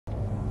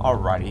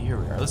Alrighty, here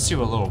we are. Let's see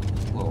what little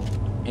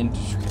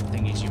intricate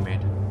thingies you made.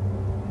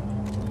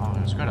 Oh,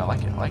 it was good. I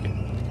like it. I like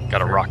it.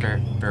 Got a rocket.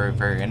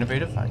 Very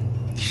innovative.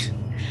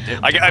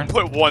 I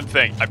put one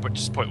thing.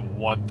 Just put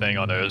one thing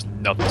on there. There's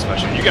nothing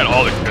special. You got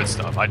all the good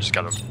stuff. I just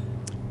got a.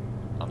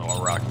 I don't know,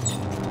 a rocket.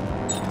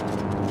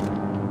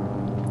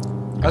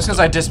 That's because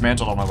I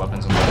dismantled all my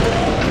weapons.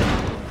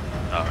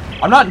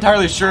 I'm not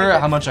entirely sure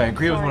how much I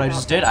agree with what I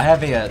just did. I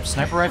have a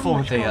sniper rifle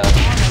with a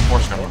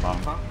force gun on the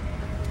bottom.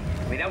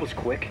 I mean, that was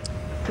quick.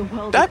 The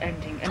world That is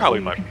ending, and probably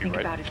all might you can be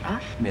think right. about is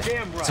us.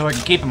 Yeah. So I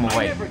can keep him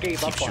away. Keep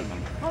shooting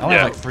him. I only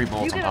have like 3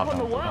 bullets on top of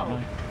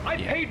him. I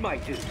paid my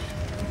dues.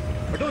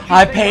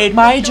 I paid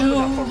my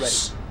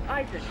dues.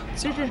 Isaac,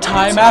 this is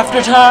Time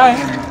after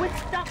time. We're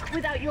stuck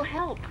without your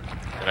help.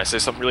 And I say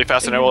something really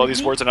fast and I know all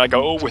these words and I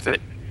go with it.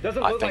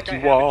 Doesn't I look think like I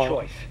you have a are.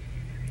 choice.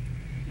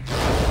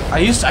 I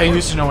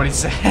used to know what he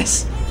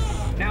says.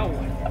 Now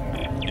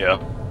what? Yeah.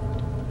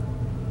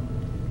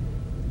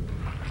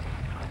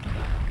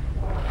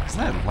 Isn't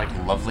that like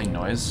lovely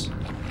noise?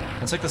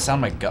 It's like the sound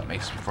my gut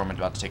makes before I'm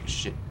about to take a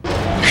shit.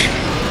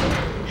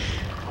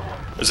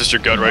 Is this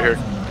your gut right here?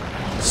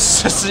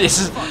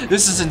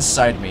 This is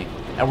inside me,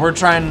 and we're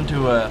trying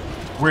to.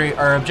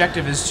 Our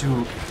objective is to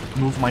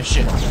move my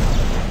shit.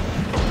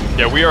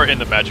 Yeah, we are in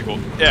the magical.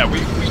 Yeah, we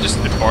just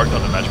embarked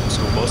on the magical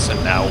school bus,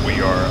 and now we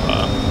are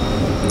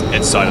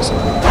inside of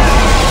something.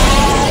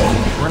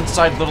 We're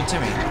inside little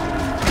Timmy.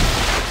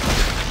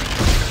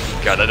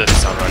 God, that didn't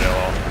sound right at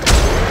all.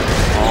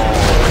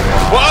 Oh.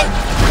 What?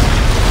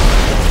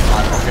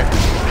 Okay.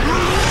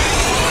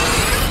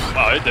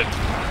 Oh, it didn't.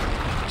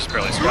 Just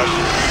barely scratched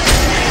it.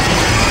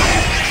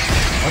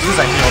 That's because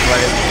I healed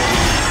right.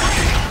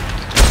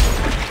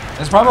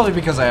 It's probably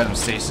because I had him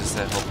stasis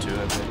that helped too.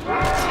 I think.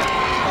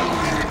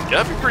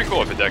 Yeah, that'd be pretty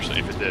cool if it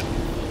did.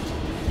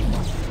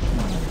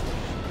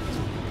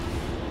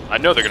 I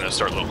know they're gonna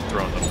start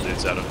throwing little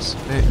dudes at us.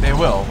 They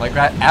will. Like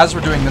as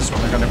we're doing this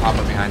one, they're gonna pop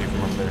up behind you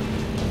from over there.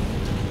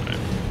 Right.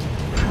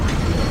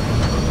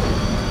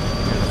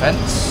 Near the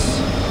fence.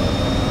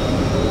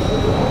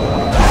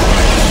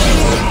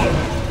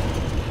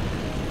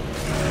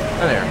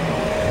 Oh, there.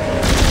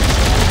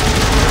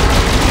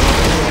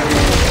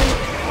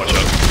 Watch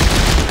out.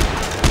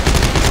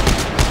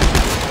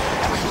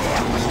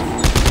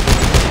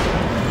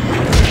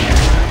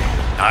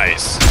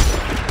 Nice.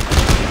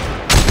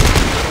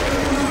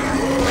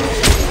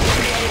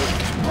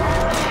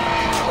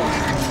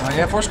 Oh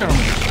yeah, force gun on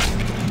me.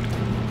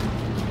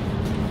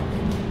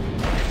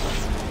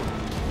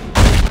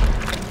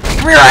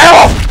 Come here,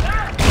 help!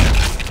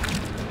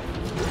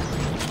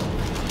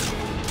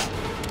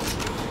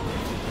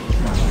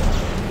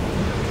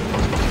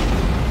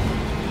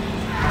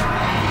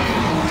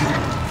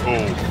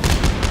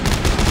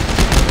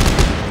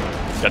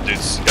 Got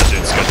dudes.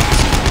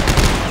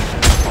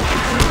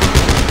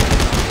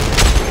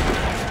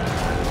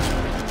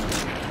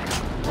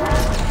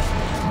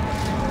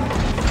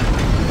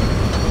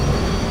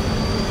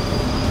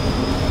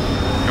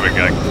 Come here,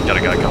 guy. Got a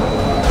guy coming.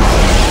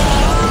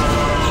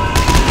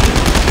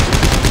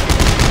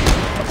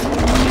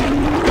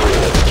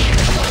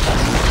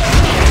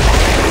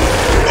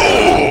 Oh!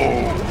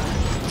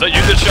 Is that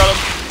you that shot him?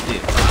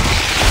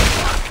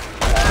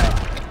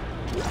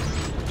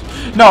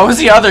 No, it was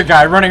the other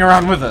guy running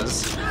around with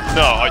us.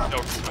 No, I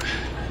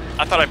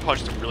thought I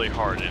punched him really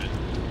hard and it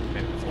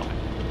made him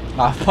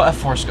fly. A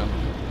force gun.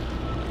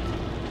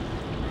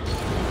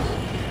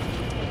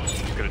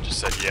 You could have just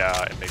said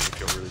yeah and made me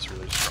feel really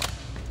strong.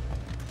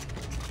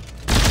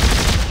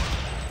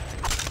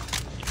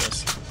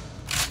 Yes.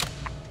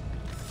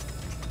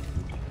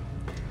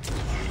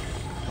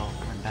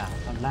 Going down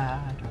the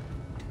ladder.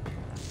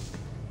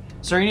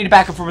 Sir, you need to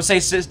back up from a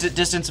safe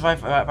distance if I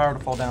were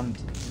to fall down.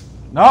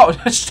 No,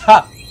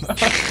 stop.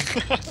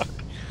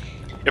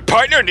 Your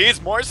partner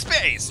needs more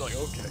space. Like,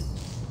 okay.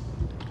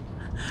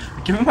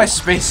 Give me my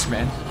space,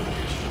 man.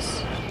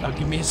 No,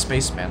 give me a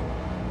space, man.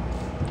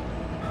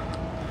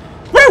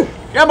 Woo!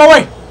 Get out of my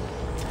way!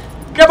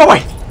 Get out of my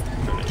way!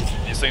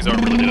 These things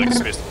aren't really like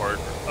spaced apart.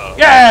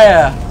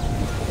 Yeah!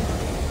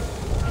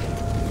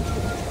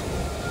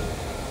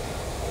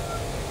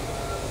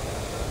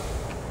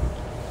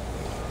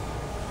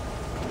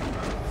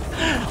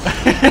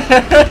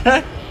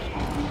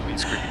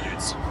 These creepy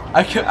dudes.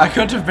 I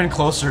couldn't have been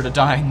closer to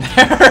dying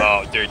there.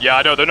 Oh, dude. Yeah,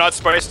 I know. They're not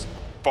spaced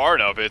far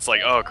enough. It's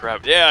like, oh,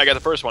 crap. Yeah, I got the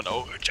first one.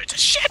 Oh,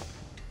 shit.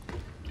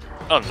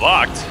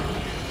 Unlocked.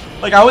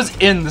 Like, I was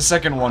in the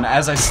second one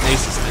as I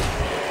stasis it.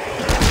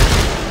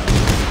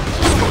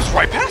 This goes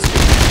right past you.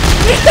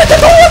 They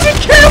don't even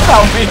care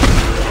about me!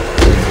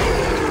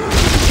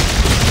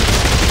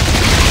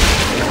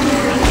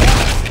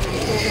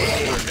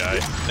 Poor guy.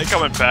 They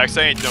coming back.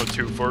 They ain't no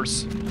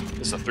 2-first.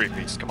 This is a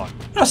 3-piece. Come on.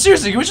 No,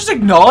 seriously, can we just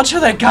acknowledge how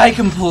that guy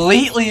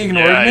completely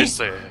ignored Yeah, me?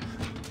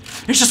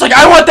 He's just like,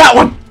 I want that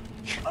one!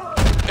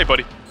 hey,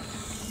 buddy.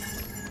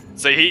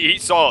 So he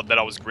saw that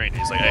I was green.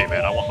 He's like, hey,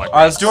 man, I want my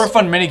Alright, let's do our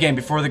fun minigame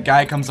before the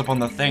guy comes up on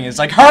the thing. It's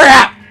like, hurry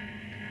up!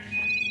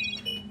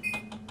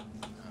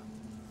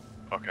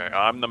 Okay,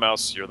 I'm the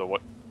mouse. You're the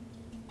what?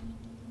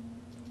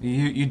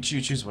 You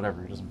choose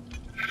whatever. It doesn't.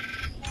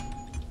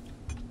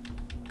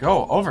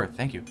 Go over.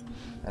 Thank you.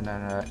 And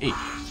then 8.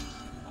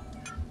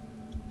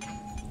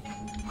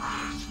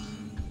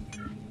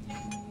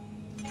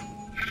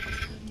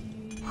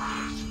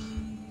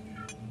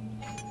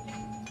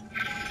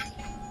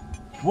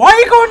 Why are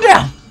you going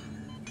down?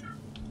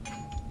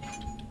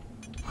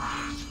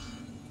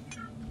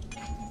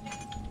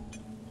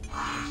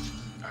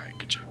 Alright,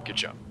 good job. Good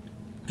job.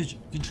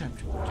 Good job.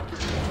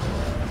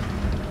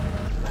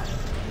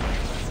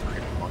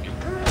 Freaking monkey.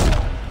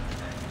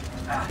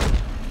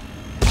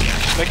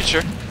 Just making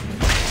sure.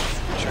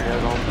 Sure you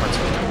have all the parts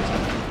of it.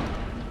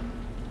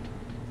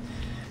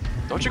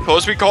 Don't you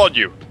close, we called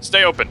you.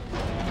 Stay open.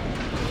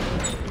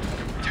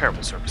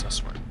 Terrible service, I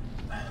swear.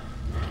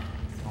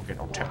 Okay,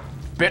 don't tell.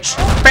 Bitch!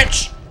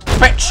 Bitch!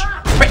 Bitch!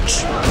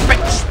 Bitch!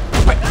 Bitch!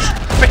 Bitch!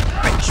 Bitch!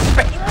 Bitch!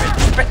 Bitch!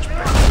 Bitch!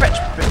 Bitch!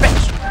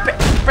 Bitch! Bitch!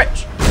 Bitch!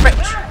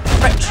 Bitch!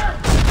 Bitch!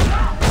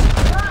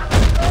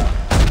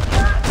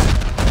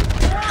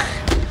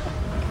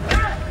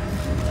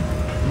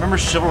 Remember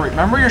chivalry.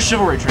 Remember your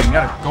chivalry training. You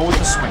gotta go with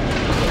the swing.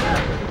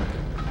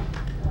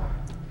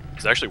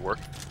 Does it actually work?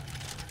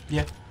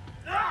 Yeah.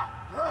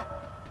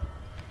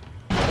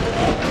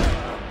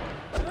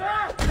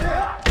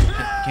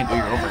 Can't do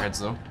your overheads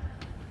though.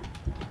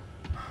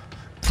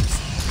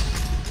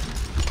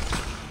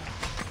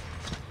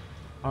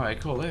 Alright,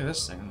 cool. Look at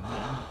this thing.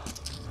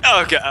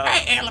 Okay.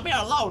 Hey, let me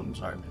alone.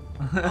 Sorry,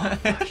 man.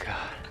 God.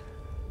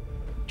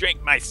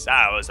 Drink my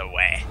sorrows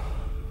away.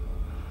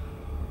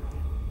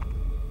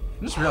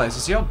 I just realized,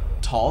 you see how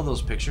tall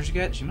those pictures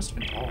get? She must have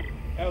been tall.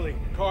 Ellie,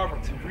 Carver,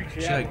 reach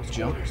the She like Admiral's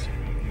jumped. quarters.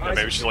 Yeah,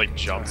 maybe she like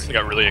jumped. She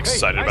got really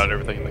excited about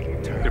everything. Like,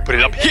 I'm gonna put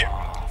it up here.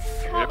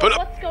 I'm gonna put it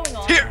up What's going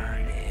on? here.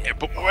 And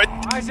put it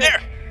right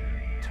there.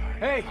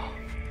 Hey!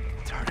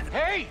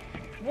 Hey!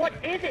 What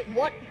is it?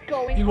 What's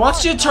going He on?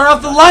 wants you to turn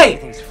off the light!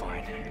 Everything's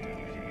fine.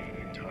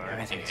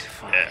 Everything's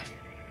fine. Yeah.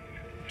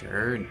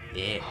 Turn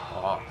it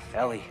off.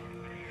 Ellie,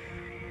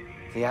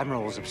 the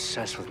Admiral was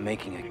obsessed with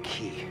making a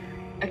key.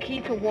 A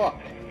key to what?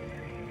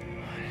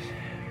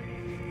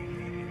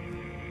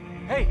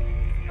 Hey!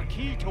 A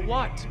key to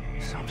what?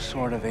 Some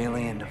sort of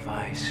alien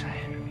device.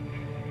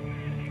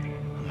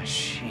 A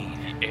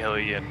machine.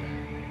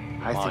 Alien.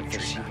 I think laundry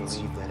that she mats.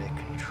 believed that it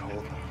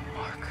controlled the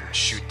markers.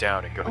 Shoot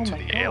down and go Oh to my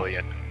the God.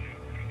 alien.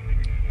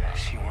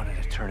 She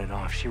wanted to turn it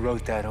off. She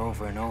wrote that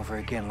over and over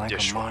again like a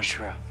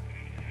Dishwasher. mantra.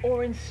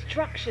 Or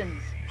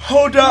instructions?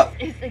 Hold up!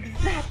 Is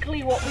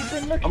exactly what we've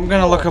been looking for. I'm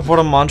gonna look up what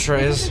a mantra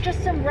This is. isn't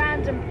just some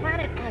random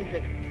planet,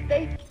 Isaac.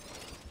 They...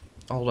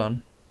 Hold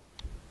on.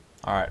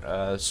 Alright,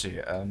 let's see.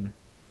 I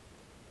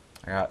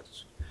got...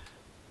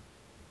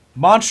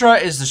 Mantra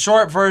is the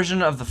short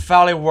version of the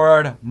Pali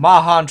word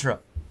Mahantra,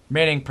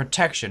 meaning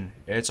protection.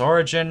 Its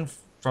origin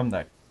from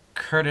the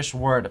Kurdish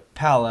word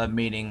Pala,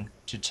 meaning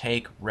to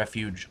take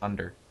refuge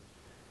under.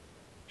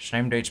 Its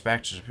name dates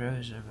back to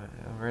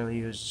rarely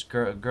used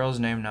girl's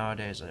name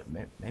nowadays.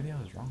 Maybe I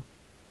was wrong.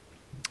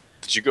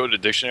 Did you go to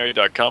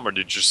dictionary.com or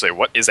did you just say,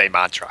 what is a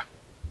mantra?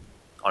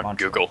 On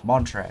Mantra. Google.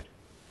 Mantrad.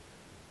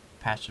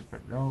 Passive.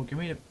 No, give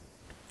me a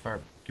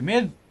verb. Give me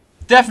a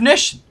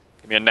definition.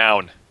 Give me a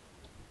noun.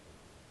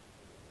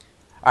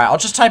 Alright, I'll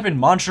just type in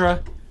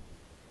mantra.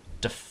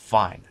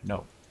 Define.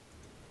 No.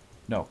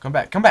 No, come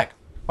back. Come back.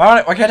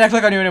 Why can't I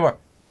click on you anymore?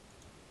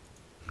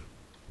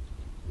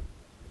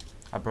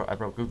 I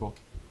broke Google.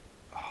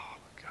 Oh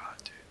my god,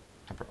 dude.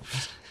 I broke.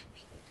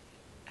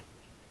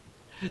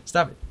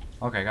 Stop it.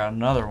 Okay, got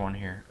another one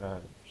here.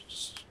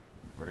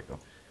 Where'd it go?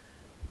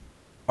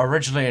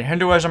 Originally in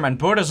Hinduism and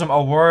Buddhism,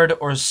 a word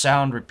or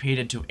sound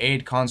repeated to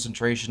aid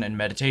concentration and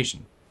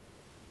meditation.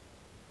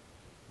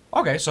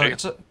 Okay, so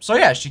so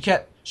yeah, she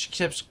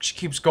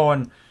keeps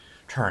going,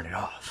 turn it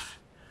off,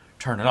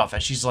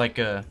 and she's like,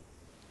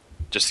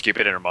 Just to keep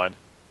it in her mind.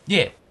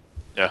 yeah.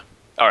 Yeah.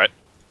 Alright.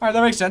 All right,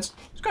 that makes sense.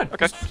 It's good.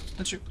 Okay.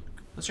 That's your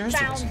history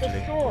Found lesson the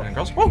today, sword. boys and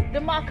girls. Woo!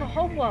 The marker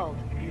homeworld.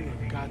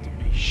 You've got to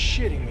be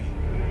shitting me.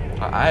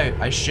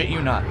 I shit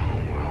you not.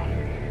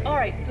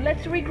 Alright,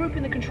 let's regroup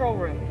in the control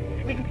room.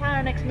 We can plan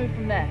our next move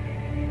from there.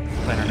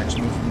 Plan our next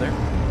move from there.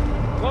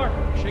 Clark,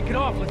 shake it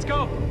off. Let's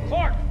go.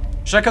 Clark!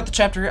 Should I cut the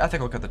chapter here? I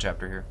think I'll cut the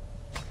chapter here.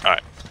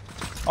 Alright.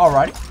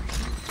 Alrighty.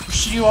 We'll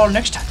see you all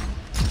next time.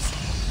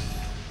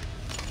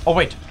 Oh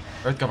wait,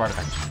 EarthGov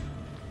artifact.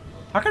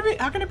 How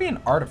can it be an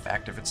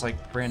artifact if it's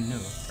like brand new?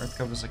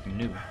 EarthGov is like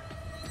new.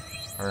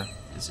 Or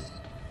is it?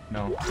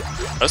 No.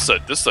 This is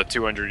a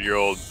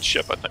 200-year-old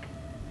ship, I think.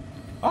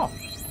 Oh.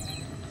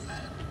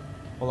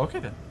 Well, okay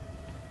then.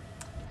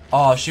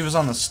 Oh, she was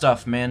on the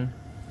stuff, man.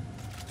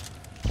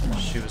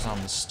 She was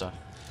on the stuff.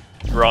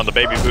 We're on the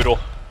baby boodle.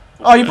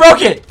 Oh, you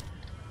broke it!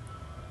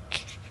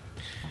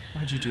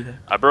 Why'd you do that?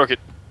 I broke it.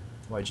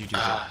 Why'd you do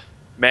that?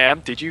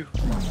 Ma'am, did you?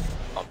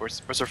 Oh, where's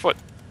her foot?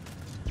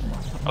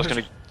 I was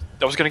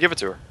gonna give it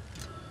to her.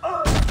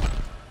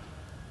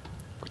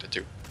 Broke it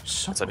too.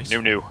 So It's a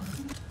wasteful. new.